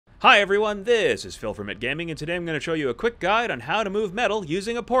Hi everyone, this is Phil from It Gaming, and today I'm going to show you a quick guide on how to move metal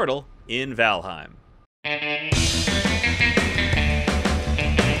using a portal in Valheim.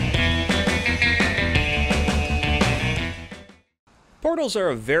 Portals are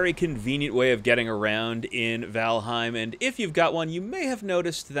a very convenient way of getting around in Valheim, and if you've got one, you may have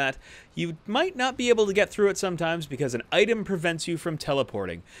noticed that you might not be able to get through it sometimes because an item prevents you from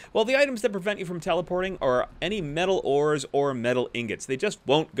teleporting. Well, the items that prevent you from teleporting are any metal ores or metal ingots. They just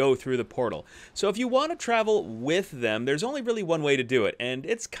won't go through the portal. So if you want to travel with them, there's only really one way to do it, and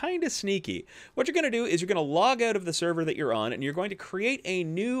it's kind of sneaky. What you're going to do is you're going to log out of the server that you're on, and you're going to create a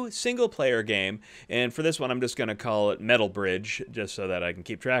new single-player game, and for this one, I'm just going to call it Metal Bridge, just so that I can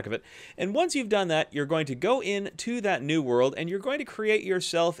keep track of it. And once you've done that, you're going to go into that new world, and you're going to create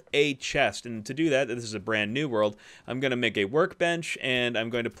yourself a chest. And to do that, this is a brand new world, I'm going to make a workbench, and I'm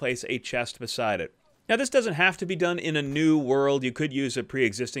going to place a chest beside it. Now, this doesn't have to be done in a new world. You could use a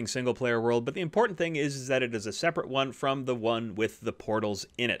pre-existing single-player world, but the important thing is that it is a separate one from the one with the portals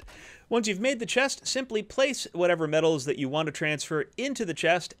in it. Once you've made the chest, simply place whatever metals that you want to transfer into the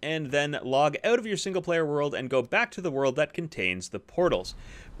chest, and then log out of your single-player world and go back to the world that contains the portals.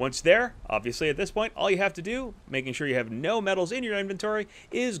 Once there, obviously at this point, all you have to do, making sure you have no metals in your inventory,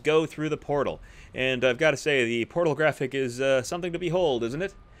 is go through the portal. And I've got to say, the portal graphic is something to behold, isn't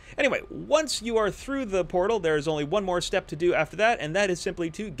it? Anyway, once you are through the portal, there's only one more step to do after that, and that is simply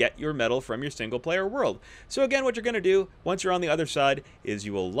to get your metal from your single-player world. So again, what you're going to do, once you're on the other side, is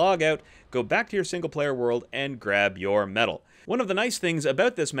you will log out, go back to your single-player world, and grab your metal. One of the nice things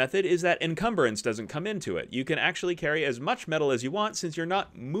about this method is that encumbrance doesn't come into it. You can actually carry as much metal as you want since you're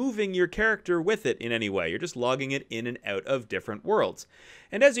not moving your character with it in any way. You're just logging it in and out of different worlds.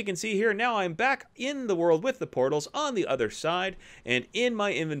 And as you can see here, now I'm back in the world with the portals on the other side, and in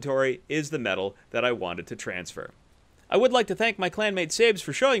my inventory is the metal that I wanted to transfer. I would like to thank my clanmate Sabes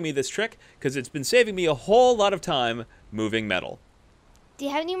for showing me this trick, because it's been saving me a whole lot of time moving metal. Do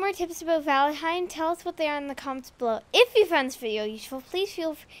you have any more tips about Valheim? Tell us what they are in the comments below. If you found this video useful, please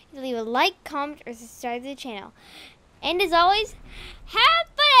feel free to leave a like, comment, or subscribe to the channel. And as always, have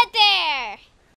fun out there!